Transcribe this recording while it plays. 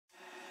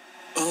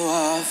Oh,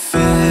 I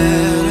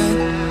feel it.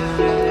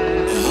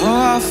 Oh,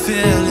 I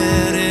feel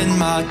it in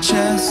my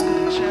chest.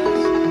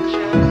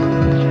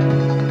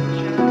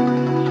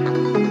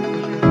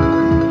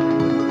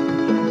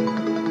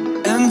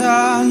 And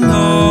I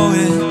know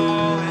it.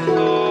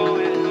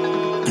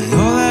 I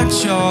know that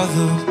you're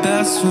the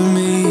best for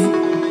me.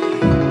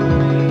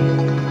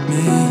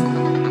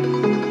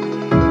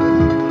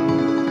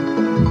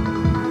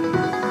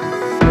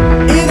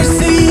 In a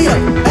sea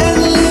of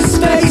endless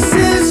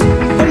spaces,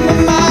 but my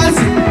mind's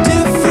in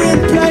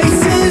different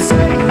places.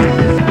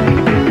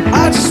 I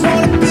just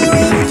wanna be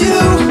with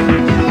you.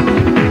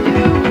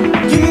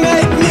 You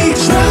make me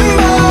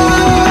tremble.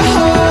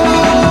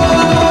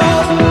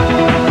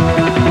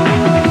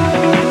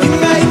 You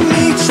make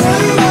me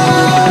tremble.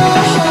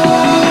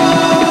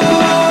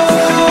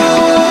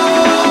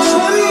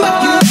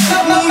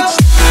 Tremble.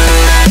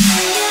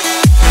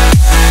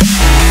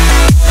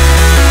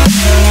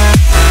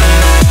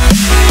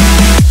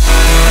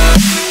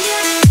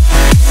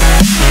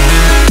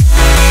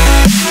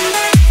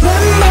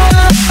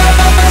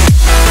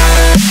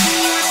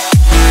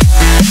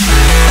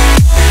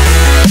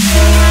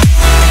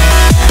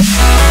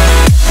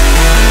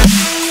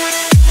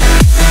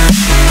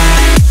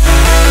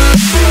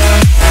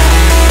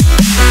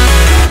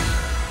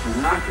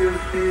 I can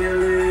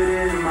feel it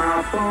in my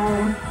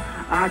bones,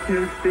 I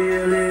can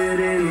feel it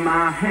in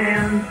my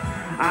hands,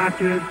 I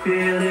can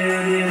feel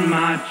it in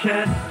my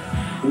chest.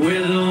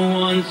 We're the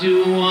ones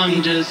who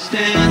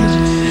understand.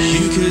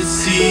 You could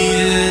see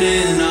it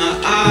in our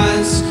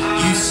eyes.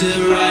 You sit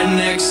right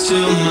next to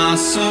my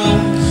soul.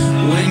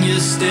 When you're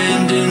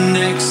standing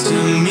next to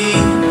me,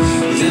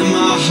 then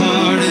my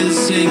heart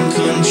is in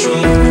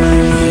control.